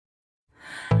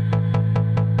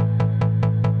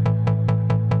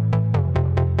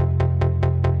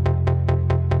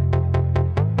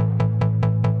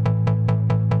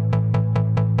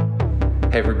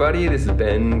Hey everybody, this is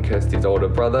Ben, Kirsty's older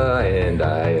brother, and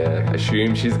I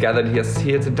assume she's gathered us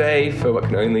here today for what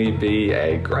can only be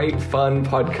a great fun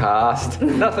podcast.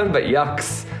 Nothing but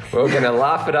yucks. We're going to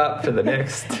laugh it up for the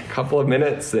next couple of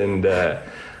minutes and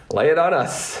lay it on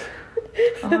us.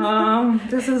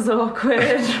 This is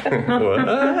awkward. What?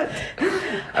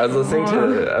 I was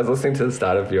listening to the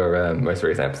start of your most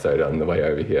recent episode on the way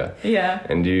over here. Yeah.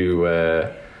 And you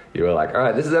were like, all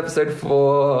right, this is episode 4,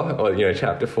 or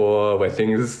chapter 4, where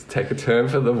things take a turn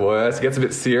for the worse. It gets a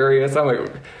bit serious. I'm like,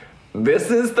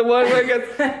 this is the one where it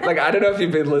gets like, I don't know if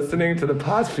you've been listening to the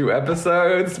past few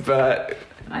episodes, but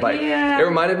yeah. It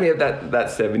reminded me of that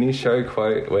 70s show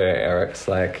quote where Eric's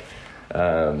like,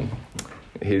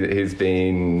 he's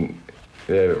been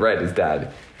Red, his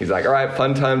dad. He's like, all right,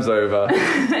 fun time's over.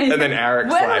 And then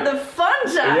Eric's where like, were the fun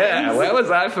times? Yeah, where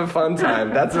was I for fun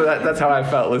time? That's how I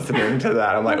felt listening to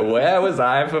that. I'm like, where was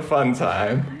I for fun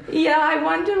time? Yeah, I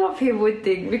wonder what people would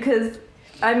think, because,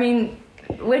 I mean,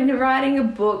 when you're writing a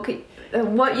book,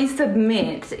 what you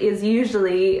submit is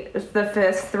usually the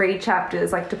first 3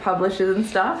 chapters, like to publishers and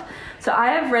stuff. So I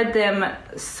have read them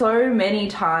so many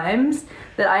times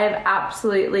that I have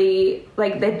absolutely,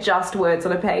 like, they're just words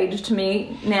on a page to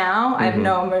me now. I have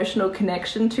no emotional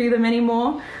connection to them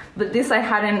anymore. But this I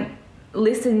hadn't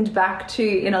listened back to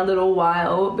in a little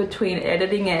while between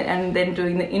editing it and then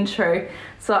doing the intro.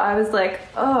 So I was like,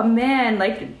 oh man,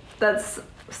 like, that's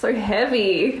so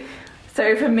heavy.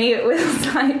 So for me it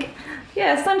was like,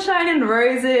 yeah, sunshine and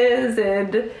roses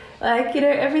and like,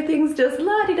 everything's just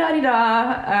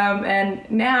la-di-da-di-da. And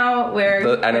now we're...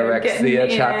 The anorexia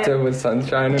chapter with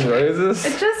sunshine and roses?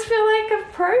 It just feel like a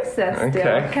process still.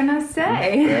 Okay. What can I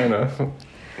say? Fair enough.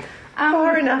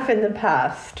 Far enough in the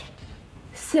past.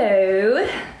 So...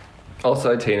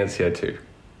 Also, Tina's here too.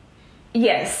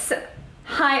 Yes.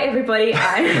 Hi, everybody.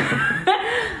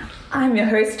 I'm your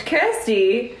host,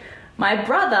 Kirsty. My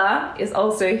brother is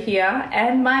also here,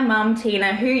 and my mum,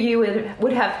 Tina, who you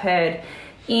would have heard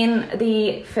in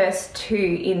the first 2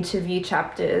 interview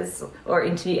chapters, or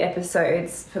interview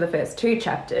episodes for the first 2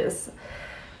 chapters.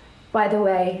 By the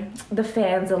way, the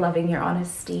fans are loving your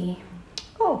honesty.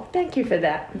 Oh, thank you for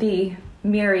that. The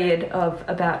myriad of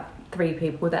about 3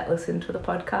 people that listen to the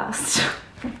podcast.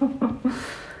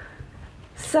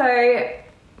 So,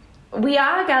 we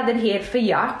are gathered here for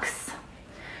yucks,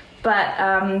 but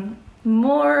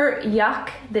more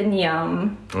yuck than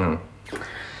yum.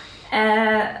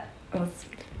 I was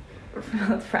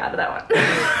proud of that one.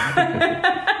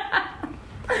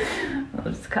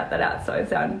 I'll just cut that out so I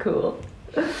sound cool.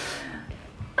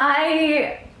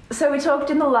 So we talked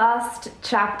in the last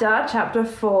chapter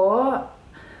 4,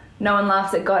 No One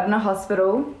Laughs at God in a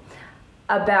Hospital,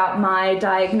 about my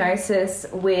diagnosis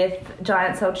with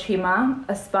giant cell tumour,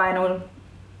 a spinal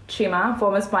tumour,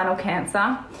 form of spinal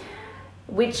cancer,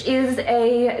 which is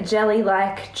a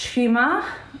jelly-like tumour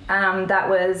that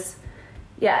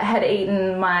had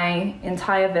eaten my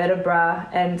entire vertebra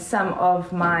and some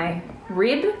of my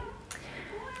rib.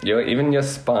 Even your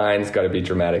spine's got to be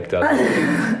dramatic, doesn't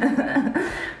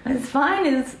it? My spine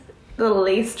is the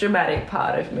least dramatic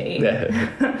part of me.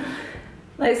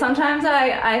 Like, sometimes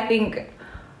I think,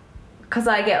 because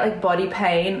I get like body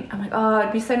pain, I'm like, oh,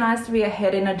 it'd be so nice to be a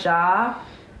head in a jar.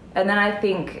 And then I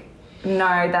think,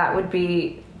 no, that would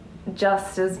be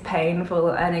just as painful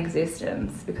an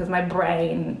existence, because my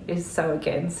brain is so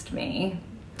against me.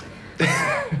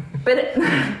 but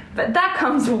that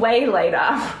comes way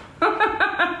later.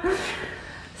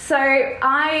 So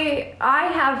I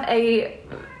have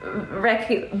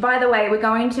by the way, we're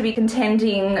going to be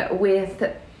contending with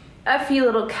a few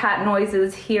little cat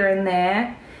noises here and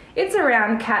there. It's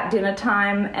around cat dinner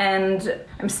time, and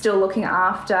I'm still looking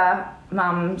after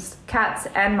Mum's cats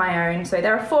and my own. So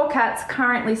there are 4 cats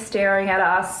currently staring at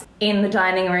us in the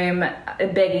dining room,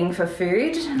 begging for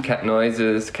food. Cat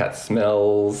noises, cat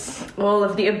smells. All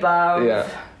of the above. Yeah.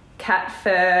 Cat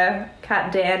fur,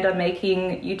 cat dander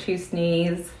making you 2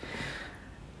 sneeze.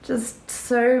 Just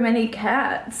so many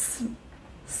cats.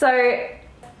 So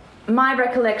my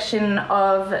recollection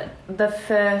of the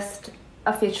first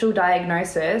official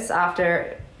diagnosis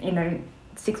after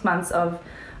 6 months of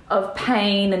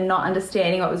pain and not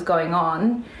understanding what was going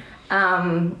on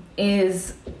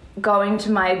is going to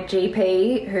my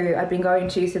GP, who I've been going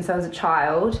to since I was a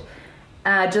child,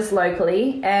 just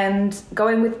locally, and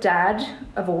going with Dad,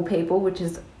 of all people, which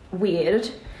is weird,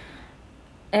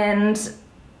 and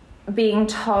being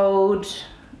told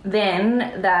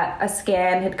then that a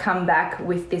scan had come back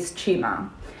with this tumour.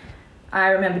 I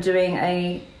remember doing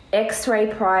a X-ray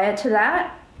prior to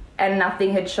that, and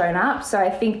nothing had shown up, so I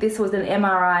think this was an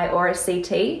MRI or a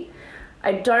CT.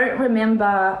 I don't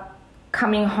remember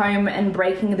coming home and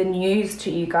breaking the news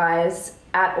to you guys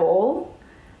at all.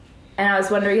 And I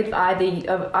was wondering if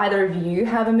either of you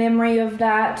have a memory of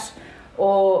that,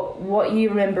 or what you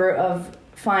remember of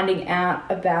finding out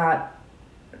about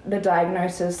the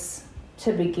diagnosis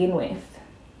to begin with.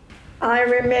 I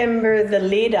remember the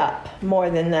lead up more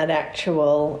than that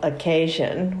actual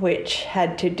occasion, which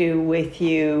had to do with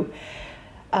you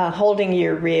holding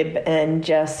your rib, and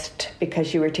just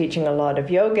because you were teaching a lot of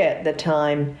yoga at the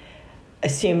time,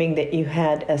 assuming that you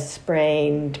had a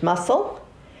sprained muscle,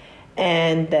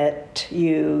 and that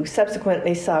you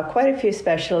subsequently saw quite a few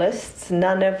specialists,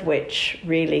 none of which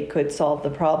really could solve the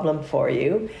problem for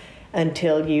you,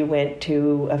 until you went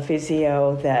to a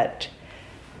physio that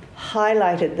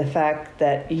highlighted the fact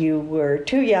that you were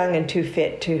too young and too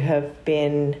fit to have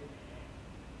been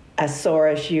as sore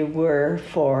as you were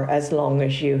for as long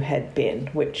as you had been,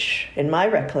 which in my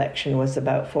recollection was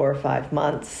about 4 or 5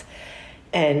 months,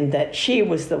 and that she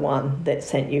was the one that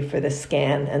sent you for the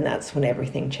scan, and that's when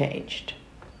everything changed.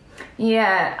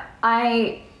 Yeah,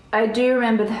 I do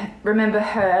remember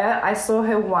her. I saw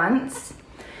her once,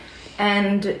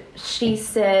 and she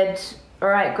said, all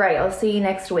right, great, I'll see you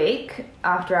next week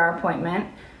after our appointment.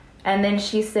 And then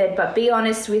she said, but be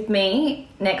honest with me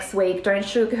next week. Don't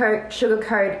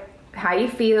sugarcoat how you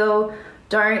feel.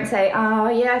 Don't say, oh,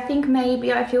 yeah, I think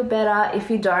maybe I feel better.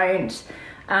 If you don't,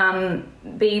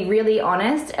 be really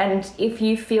honest. And if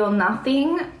you feel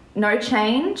nothing, no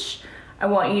change, I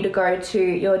want you to go to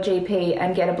your GP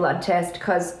and get a blood test,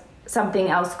 because something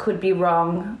else could be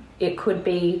wrong. It could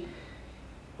be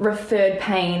referred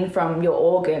pain from your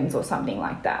organs or something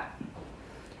like that.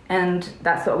 And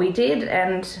that's what we did,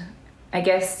 and I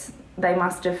guess they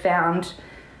must have found,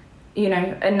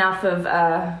 enough of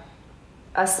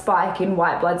a spike in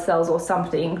white blood cells or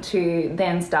something to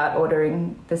then start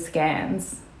ordering the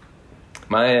scans.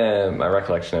 My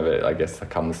recollection of it, I guess,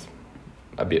 comes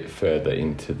a bit further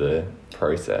into the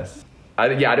process. I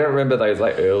don't remember those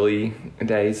early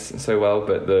days so well,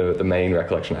 but the main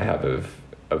recollection I have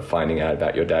of finding out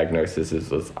about your diagnosis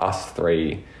was us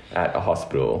three at a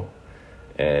hospital,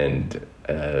 and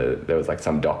there was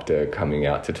some doctor coming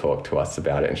out to talk to us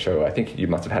about it and show, I think you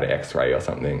must have had an x-ray or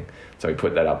something, so he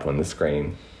put that up on the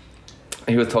screen.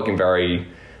 He was talking very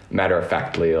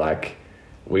matter-of-factly,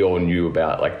 we all knew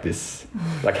about this,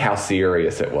 how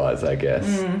serious it was, I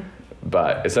guess.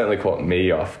 But it certainly caught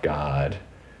me off guard,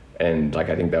 and I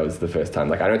think that was the first time,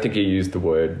 I don't think he used the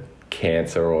word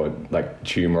cancer or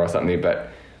tumor or something, but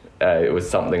it was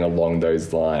something along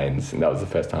those lines, and that was the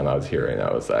first time I was hearing it.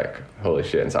 I was like, holy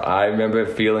shit. And so I remember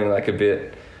feeling a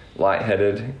bit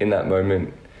lightheaded in that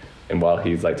moment, and while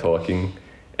he's talking,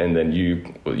 and then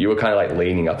you were kind of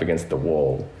leaning up against the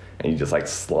wall, and you just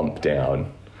slumped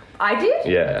down. I did?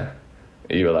 Yeah.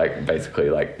 You were basically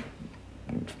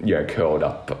curled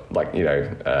up,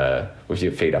 with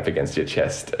your feet up against your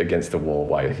chest against the wall,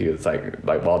 while he was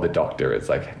while the doctor is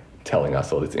telling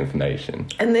us all this information.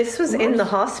 And this was in the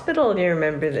hospital, do you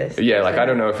remember this? Yeah, I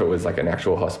don't know if it was an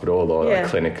actual hospital or a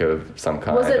clinic of some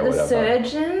kind. Was it or the whatever.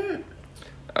 surgeon?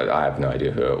 I have no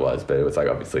idea who it was, but it was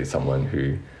obviously someone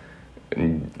who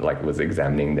was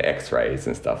examining the x-rays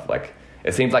and stuff.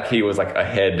 It seems he was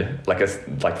ahead,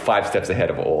 5 steps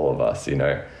ahead of all of us,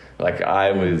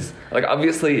 I was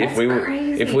obviously That's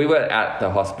crazy. if we were at the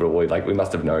hospital, we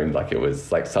must have known it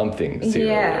was something serious.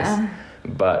 Yeah.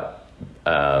 But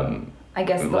I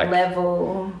guess the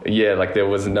level. Yeah, there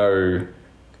was no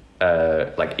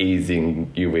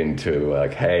easing you into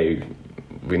hey,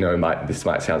 we know this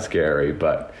might sound scary,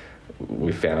 but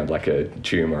we found a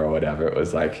tumor or whatever. It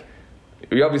was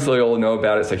we obviously all know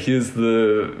about it, so here's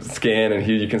the scan, and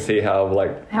here you can see how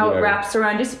it wraps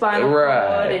around your spinal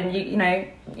cord, and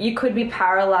you could be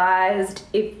paralyzed.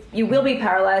 You will be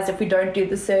paralyzed if we don't do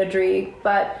the surgery,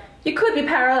 but you could be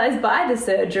paralyzed by the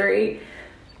surgery.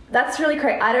 That's really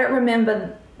crazy. I don't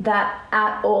remember that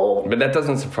at all. But that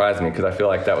doesn't surprise me, because I feel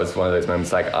that was one of those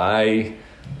moments. I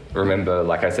remember,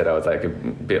 I said, I was a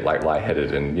bit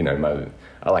lightheaded, and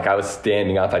I was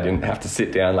standing up. I didn't have to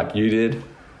sit down like you did.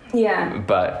 Yeah.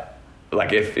 But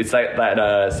if it's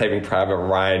that Saving Private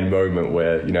Ryan moment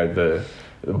where the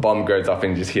bomb goes off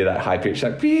and you just hear that high pitch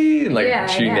bee, and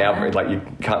tune out, you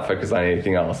can't focus on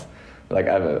anything else.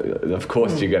 Of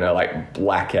course you're gonna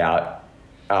black out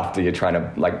after you're trying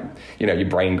to your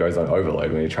brain goes on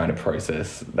overload when you're trying to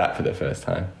process that for the first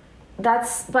time.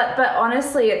 But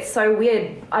honestly, it's so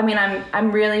weird. I mean,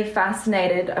 I'm really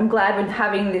fascinated. I'm glad we're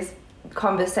having this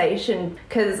conversation,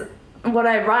 because what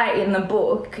I write in the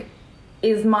book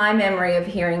is my memory of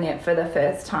hearing it for the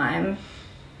first time.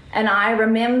 And I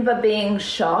remember being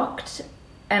shocked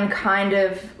and kind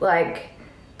of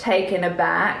taken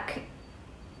aback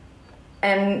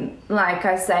and like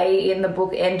I say in the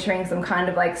book, entering some kind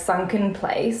of like sunken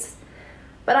place.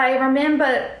 But I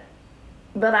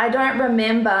don't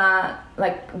remember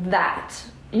like that,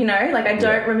 you know, like I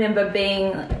don't remember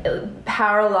being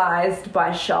paralyzed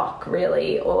by shock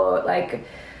really, or like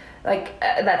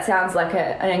that sounds like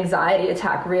an anxiety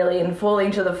attack really, and falling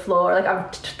to the floor.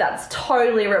 Like that's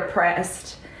totally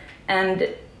repressed. And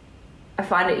I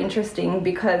find it interesting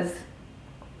because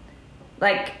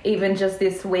like even just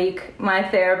this week, my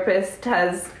therapist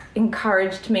has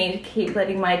encouraged me to keep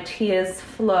letting my tears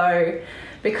flow,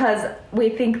 because we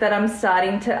think that I'm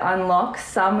starting to unlock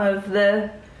some of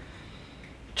the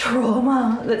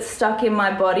trauma that's stuck in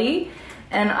my body.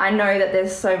 And I know that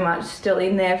there's so much still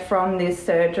in there from this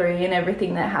surgery and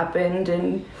everything that happened,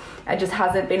 and I just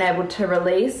hasn't been able to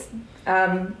release.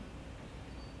 And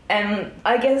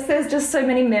I guess there's just so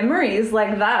many memories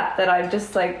like that I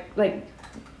just like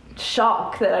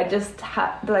shock that I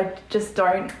just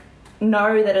don't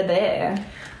know that are there.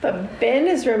 But Ben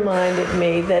has reminded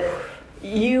me that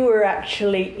you were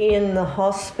actually in the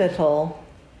hospital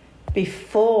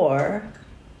before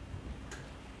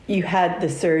you had the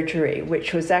surgery,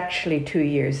 which was actually 2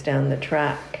 years down the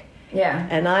track. Yeah.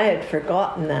 And I had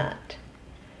forgotten that,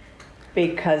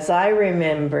 because I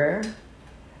remember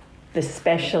the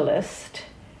specialist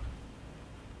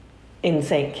in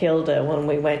St. Kilda when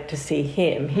we went to see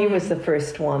him. He was the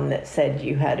first one that said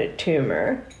you had a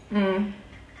tumor.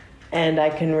 And I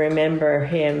can remember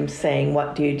him saying,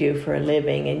 "What do you do for a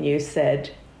living?" And you said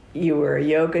you were a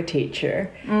yoga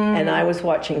teacher. And I was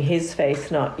watching his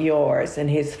face, not yours, and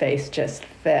his face just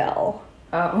fell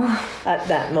at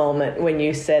that moment when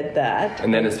you said that.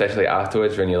 And then especially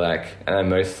afterwards when you're like,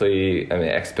 I'm an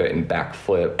expert in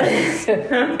backflips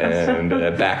and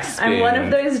backspin. I'm one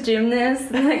of those gymnasts,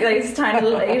 like those tiny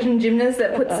little Asian gymnasts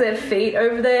that puts their feet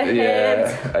over their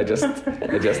heads. Yeah, I just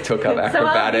took up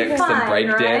acrobatics and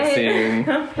breakdancing.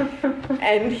 Right?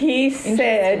 And he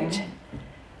said,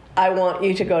 "I want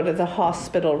you to go to the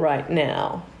hospital right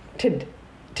now,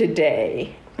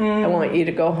 today. I want you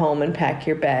to go home and pack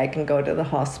your bag and go to the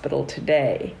hospital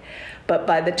today." But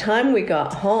by the time we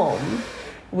got home,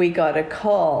 we got a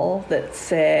call that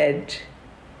said,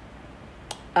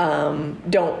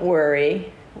 "Don't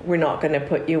worry, we're not going to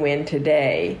put you in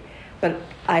today." But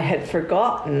I had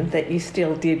forgotten that you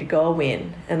still did go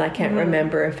in, and I can't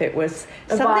remember if it was...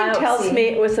 Something tells me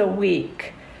it was a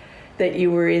week that you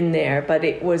were in there, but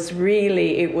it was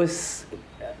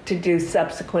to do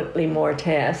subsequently more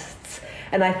tests.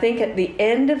 And I think at the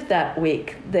end of that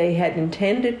week, they had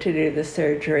intended to do the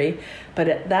surgery, but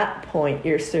at that point,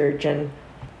 your surgeon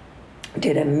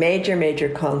did a major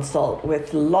consult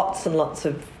with lots and lots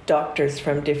of doctors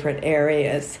from different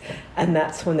areas, and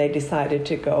that's when they decided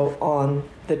to go on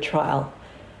the trial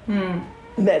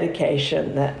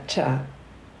medication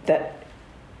that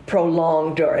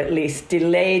prolonged, or at least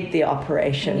delayed, the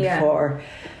operation for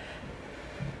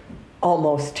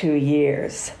almost 2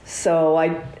 years. So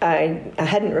I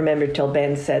hadn't remembered till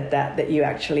Ben said that you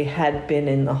actually had been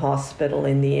in the hospital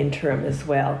in the interim as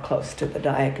well, close to the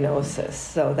diagnosis.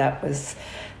 So that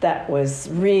was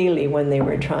really when they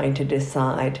were trying to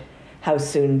decide how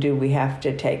soon do we have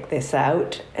to take this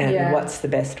out, and what's the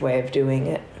best way of doing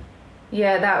it.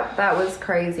 Yeah, that was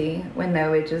crazy when they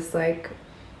were just like,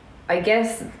 I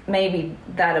guess maybe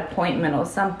that appointment or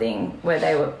something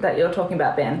that you're talking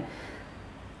about, Ben,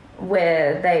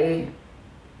 where they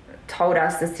told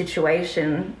us the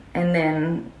situation and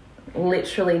then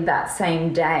literally that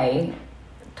same day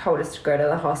told us to go to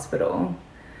the hospital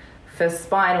for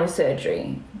spinal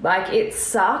surgery. Like, it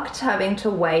sucked having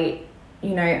to wait,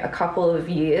 a couple of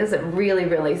years. It really,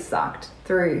 really sucked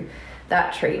through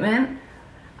that treatment.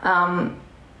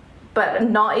 But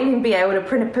not even be able to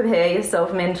prepare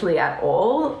yourself mentally at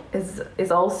all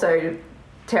is also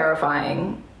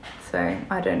terrifying. So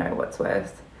I don't know what's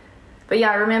worse. But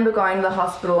yeah, I remember going to the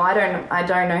hospital. I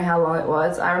don't know how long it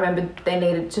was. I remember they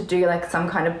needed to do like some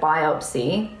kind of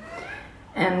biopsy,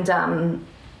 and that's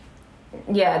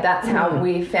how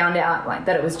we found out like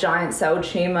that it was giant cell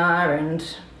tumor, and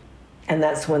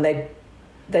that's when they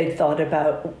thought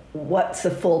about what's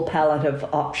the full palette of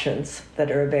options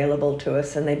that are available to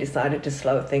us, and they decided to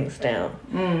slow things down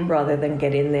rather than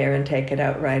get in there and take it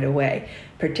out right away,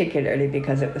 particularly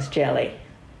because it was jelly.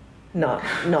 Not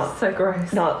so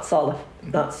gross. Not solid.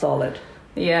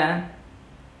 Yeah.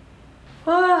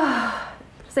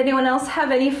 Does anyone else have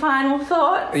any final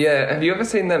thoughts? Yeah, have you ever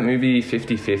seen that movie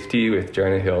 50-50 with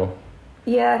Jonah Hill?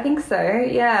 Yeah, I think so,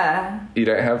 yeah. You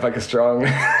don't have like a strong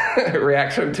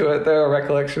reaction to it though, or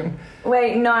recollection?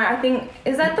 Wait, no, I think,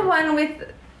 is that the one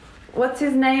with, what's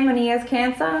his name when he has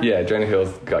cancer? Yeah, Jonah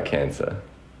Hill's got cancer.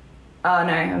 Oh,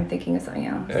 no, I'm thinking of something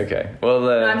else. Okay. Well,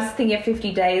 No, I'm just thinking of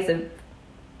 50 Days of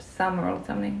Summer or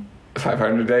something.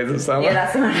 500 Days of Summer? Yeah,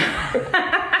 that's the one.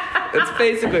 It's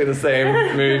basically the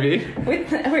same movie.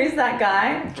 Who's that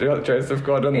guy? Joseph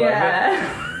Gordon-Levitt.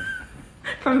 Yeah.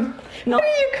 From What are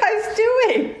you guys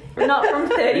doing? not from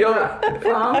 30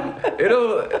 from.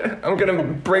 I'm gonna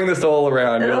bring this all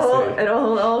around. You'll see. It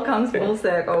all comes full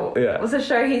circle. Yeah. What's the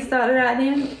show he started at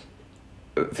in?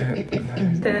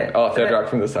 Third Rock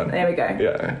from the Sun. There we go.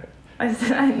 Yeah. I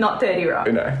said, not 30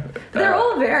 Rock. No. They're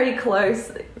all very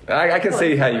close. I can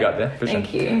see how you got there. For Thank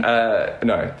sure. you.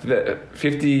 No,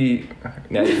 50.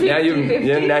 Now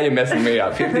you're messing me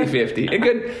up. 50-50. A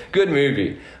good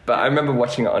movie. But I remember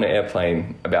watching it on an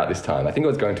airplane about this time. I think I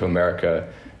was going to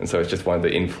America, and so it's just one of the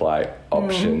in-flight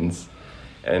options.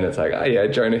 And it's like, oh yeah,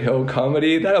 Jonah Hill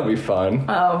comedy, that'll be fun.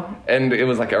 Oh. And it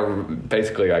was like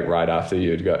basically like right after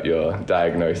you'd got your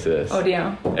diagnosis. Oh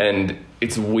dear. And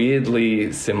it's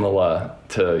weirdly similar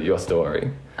to your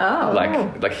story. Oh.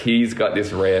 Like he's got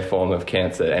this rare form of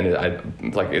cancer, and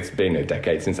it's been a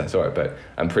decade since I saw it, but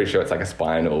I'm pretty sure it's like a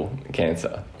spinal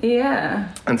cancer.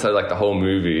 Yeah. And so like the whole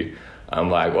movie, I'm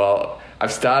like, well,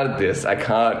 I've started this, I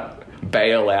can't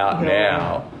bail out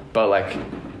now, but like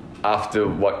after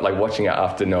watching it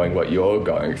after knowing what you're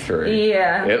going through,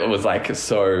 Yeah. it was like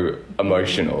so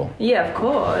emotional. Yeah, of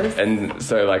course. And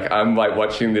so like I'm like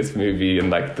watching this movie in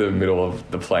like the middle of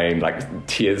the plane, like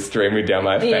tears streaming down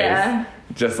my face. Yeah.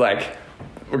 Just like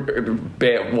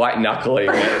bare white knuckling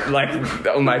it, like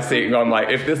on my seat, and I'm like,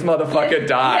 if this motherfucker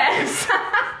dies,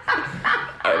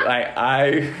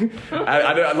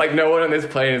 I don't, like, no one on this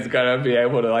plane is gonna be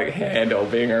able to like handle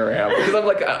being around, because I'm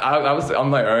like I was on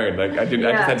my own, like I just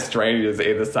had strangers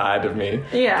either side of me,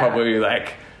 probably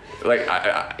like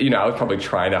I was probably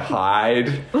trying to hide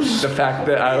the fact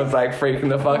that I was like freaking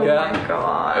the fuck out. Oh my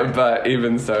god. But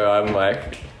even so, I'm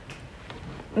like,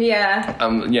 yeah,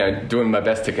 I'm doing my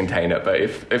best to contain it. But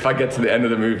if I get to the end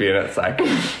of the movie and it's like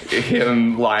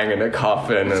him lying in a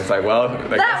coffin, and it's like, well,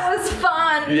 that was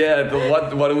fun. Yeah,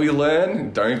 what do we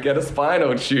learn? Don't get a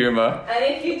spinal tumor. And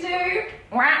if you do,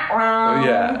 wah.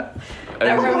 Yeah.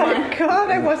 Oh my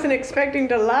god, I wasn't expecting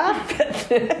to laugh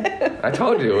at it. I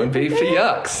told you it would be for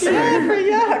yucks. Yeah, for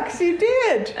yucks, you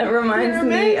did. It reminds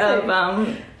me of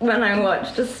when I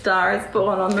watched A Star Is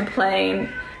Born on the plane.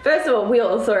 First of all, we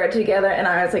all saw it together, and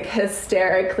I was like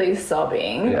hysterically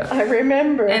sobbing. Yeah. I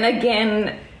remember. And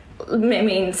again, I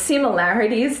mean,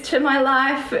 similarities to my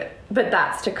life, but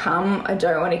that's to come. I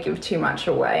don't want to give too much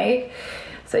away.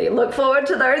 So you look forward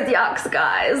to those yucks,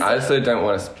 guys. I also don't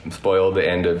want to spoil the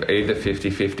end of either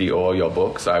 50-50 or your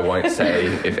book, so I won't say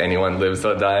if anyone lives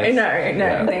or dies.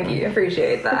 No, thank you.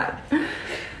 Appreciate that.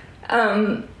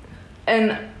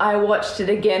 And I watched it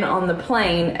again on the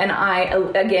plane, and I,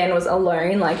 again, was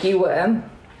alone like you were.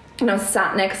 And I was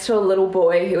sat next to a little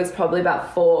boy who was probably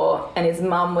about 4, and his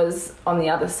mum was on the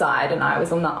other side, and I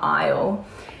was on the aisle.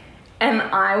 And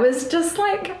I was just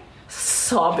like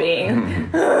sobbing.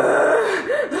 And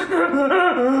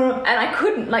I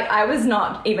couldn't, like, I was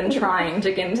not even trying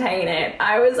to contain it.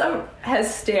 I was a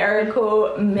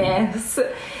hysterical mess.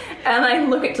 And I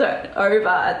looked over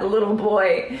at the little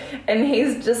boy, and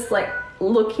he's just like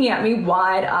looking at me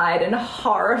wide-eyed and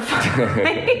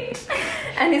horrified.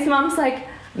 And his mum's like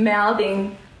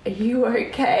mouthing, "Are you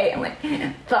okay?" I'm like,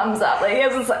 thumbs up. Like,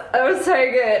 it was so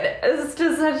good. It's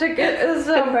just such a good, it's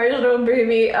an emotional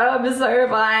movie. I'm so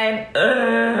fine.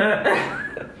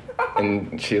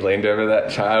 And she leaned over that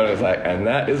child and was like, and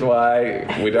that is why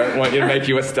we don't want you to make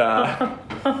you a star.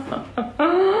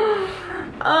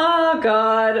 Oh,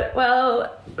 God.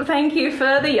 Well, thank you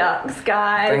for the yucks,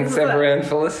 guys. Thanks, everyone,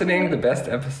 for listening. The best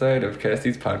episode of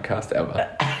Kirsty's podcast ever.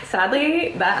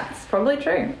 Sadly, that's probably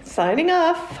true. Signing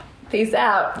off. Peace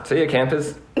out. See you,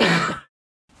 campers.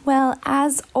 Well,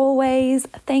 as always,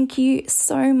 thank you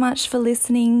so much for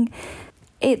listening.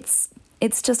 It's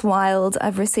just wild.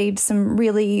 I've received some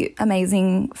really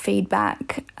amazing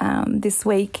feedback this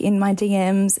week in my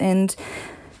DMs, and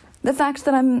the fact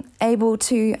that I'm able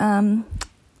to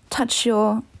touch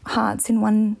your hearts in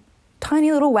one tiny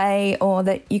little way, or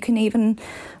that you can even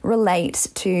relate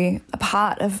to a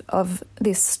part of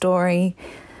this story,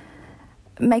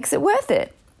 makes it worth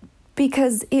it,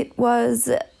 because it was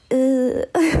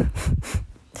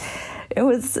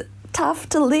tough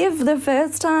to live the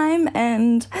first time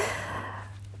and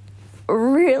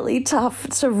really tough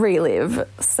to relive.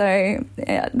 So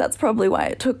yeah, that's probably why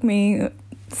it took me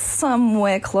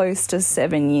somewhere close to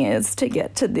 7 years to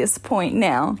get to this point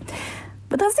now.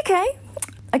 But that's okay.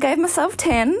 I gave myself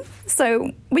 10,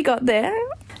 so we got there.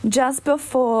 Just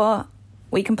before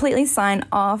we completely sign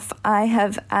off, I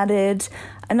have added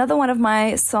another one of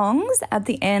my songs at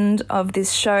the end of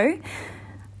this show.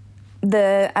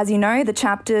 As you know, the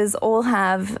chapters all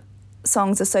have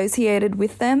songs associated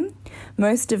with them,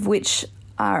 most of which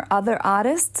are other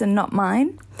artists and not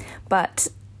mine, but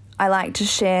I like to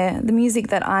share the music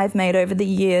that I've made over the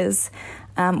years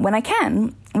when I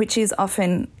can, which is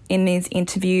often in these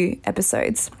interview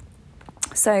episodes.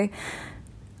 So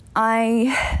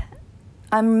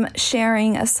I'm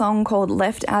sharing a song called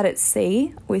Left Out at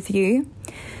Sea with you.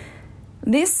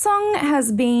 This song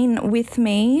has been with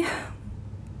me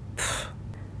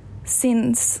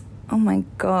since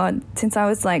I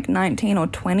was like 19 or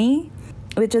 20,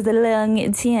 which is a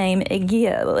long time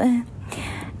ago.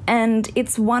 And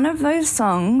it's one of those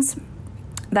songs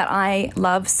that I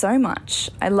love so much.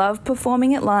 I love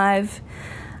performing it live.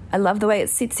 I love the way it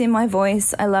sits in my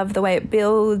voice. I love the way it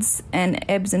builds and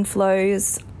ebbs and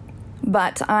flows.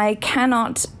 But I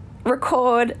cannot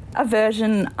record a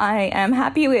version I am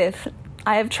happy with.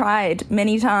 I have tried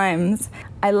many times.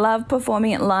 I love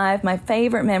performing it live. My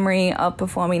favorite memory of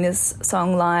performing this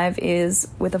song live is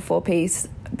with a 4-piece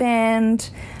band.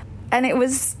 And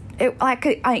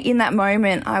in that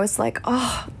moment, I was like,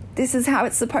 oh, this is how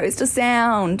it's supposed to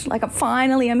sound. Like,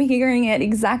 finally I'm hearing it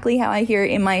exactly how I hear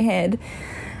it in my head.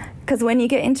 Because when you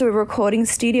get into a recording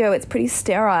studio, it's pretty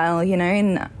sterile, you know,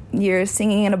 and you're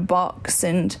singing in a box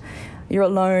and you're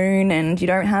alone and you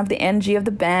don't have the energy of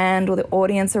the band or the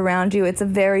audience around you. It's a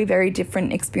very, very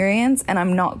different experience, and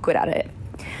I'm not good at it.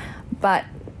 But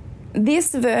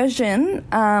this version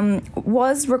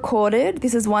was recorded.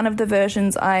 This is one of the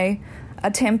versions I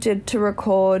attempted to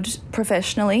record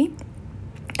professionally,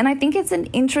 and I think it's an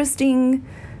interesting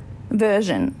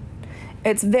version.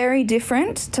 It's very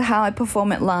different to how I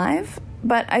perform it live,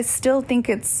 but I still think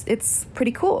it's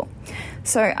pretty cool.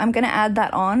 So I'm going to add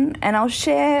that on, and I'll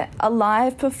share a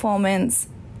live performance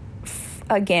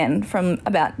again from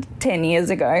about 10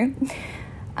 years ago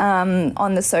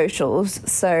on the socials.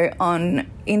 So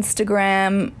on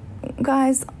Instagram,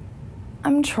 guys,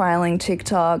 I'm trialing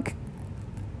TikTok.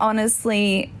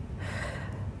 Honestly,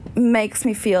 makes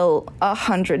me feel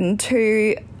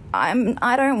 102.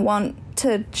 I don't want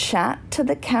to chat to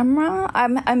the camera.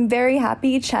 I'm very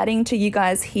happy chatting to you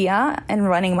guys here and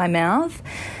running my mouth,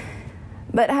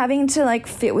 but having to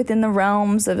fit within the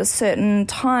realms of a certain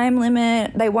time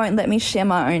limit, they won't let me share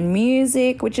my own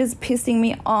music, which is pissing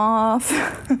me off.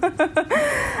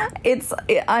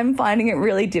 I'm finding it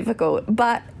really difficult,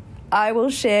 but I will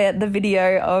share the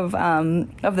video of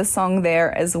the song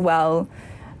there as well.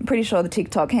 I'm pretty sure the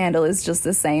TikTok handle is just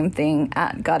the same thing,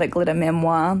 at Gutter Glitter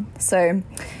Memoir. So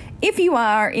if you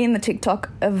are in the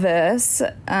TikTok verse,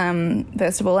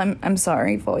 first of all, I'm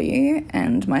sorry for you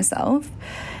and myself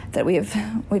that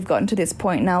we've gotten to this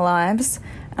point in our lives.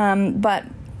 But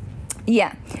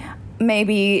yeah,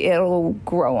 maybe it'll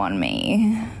grow on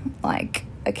me like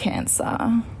a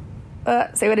cancer.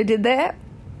 See what I did there?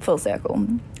 Full circle.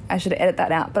 I should edit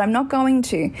that out, but I'm not going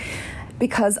to,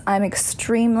 because I'm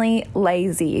extremely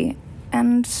lazy,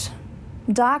 and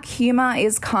dark humor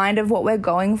is kind of what we're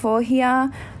going for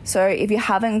here. So if you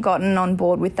haven't gotten on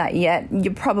board with that yet,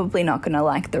 you're probably not going to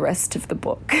like the rest of the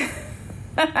book.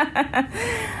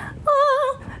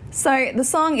 So the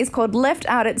song is called Left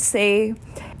Out at Sea.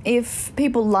 If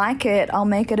people like it, I'll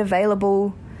make it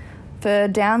available for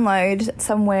download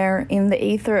somewhere in the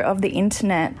ether of the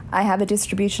internet. I have a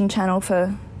distribution channel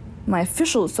for my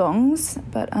official songs,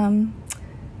 but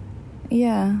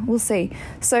yeah, we'll see.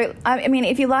 So I mean,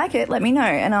 if you like it, let me know,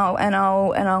 and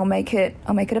I'll make it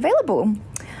available.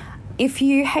 If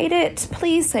you hate it,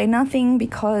 please say nothing,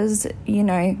 because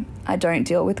I don't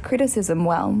deal with criticism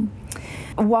well.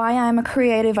 Why I'm a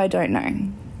creative, I don't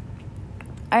know.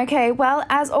 Okay, well,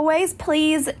 as always,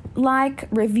 please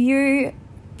review,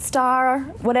 star,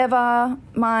 whatever,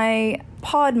 my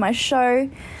pod, my show.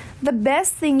 The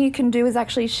best thing you can do is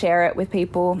actually share it with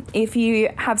people. If you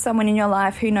have someone in your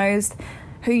life who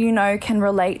can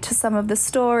relate to some of the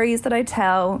stories that I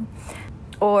tell,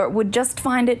 or would just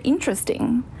find it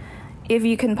interesting, if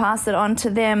you can pass it on to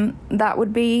them, that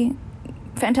would be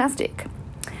fantastic.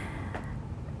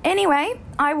 Anyway,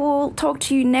 I will talk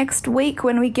to you next week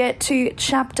when we get to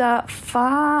chapter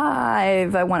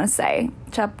 5, I want to say.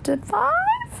 Chapter 5?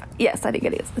 Yes, I think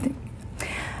it is.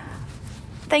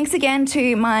 Thanks again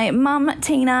to my mum,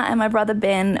 Tina, and my brother,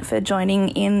 Ben, for joining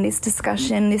in this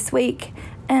discussion this week.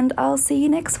 And I'll see you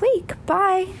next week.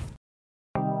 Bye.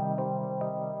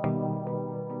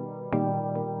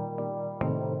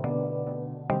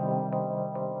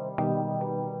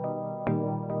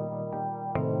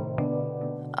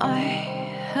 I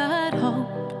had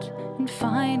hoped in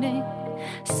finding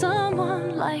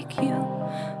someone like you.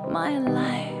 My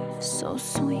life so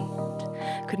sweet,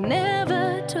 could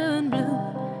never turn blue,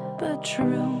 but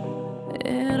true.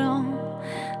 It all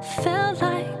felt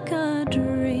like a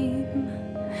dream,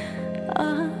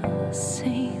 a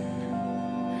scene.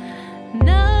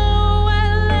 Now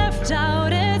we're left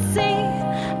out at sea,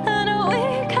 and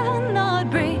we cannot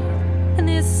breathe in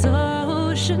this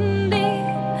ocean deep.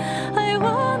 I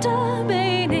wander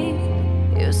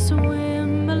beneath, you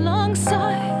swim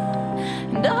alongside,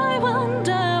 and I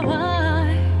wonder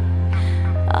why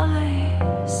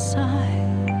I sigh.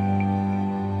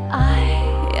 I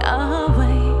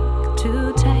awake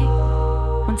to take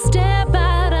one step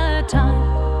at a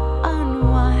time,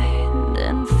 unwind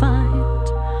and find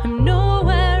I'm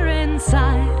nowhere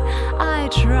inside. I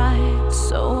tried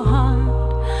so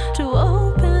hard to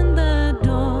open the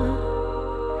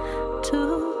door to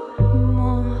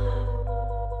more.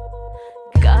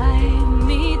 Guide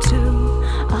me to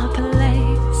a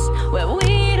place where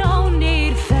we don't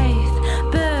need faith,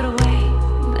 but wait,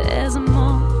 there's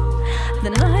more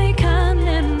than I can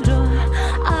endure.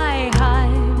 I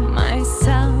hide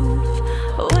myself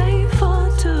away for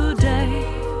today.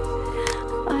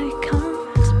 I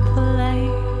can't play.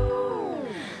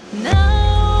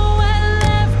 Now we're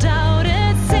left out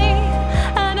at sea,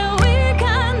 and we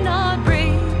cannot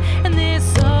breathe in this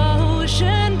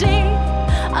ocean deep.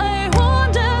 I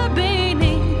wander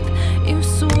beneath, you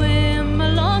swim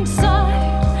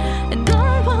alongside, and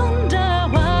I wonder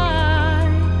why.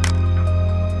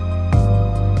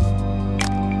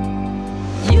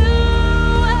 You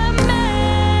were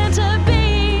meant to be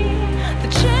the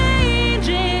change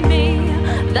in me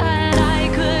that I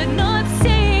could not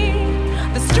see,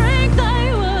 the strength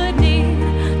I would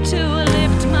need to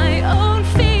lift my own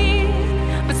feet,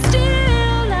 but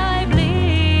still I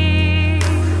bleed.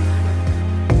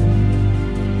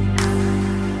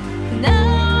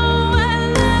 Now we're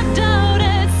left out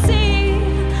at sea,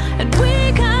 and we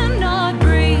cannot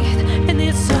breathe in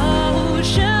this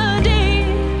ocean deep.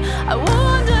 I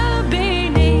wander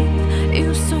beneath,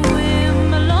 you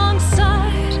swim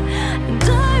alongside, and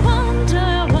I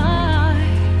wonder why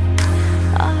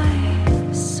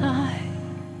I sigh.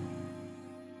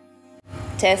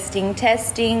 Testing,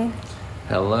 testing.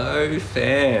 Hello,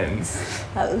 fans.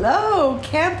 Hello,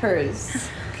 campers.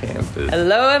 Campers.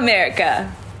 Hello,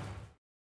 America.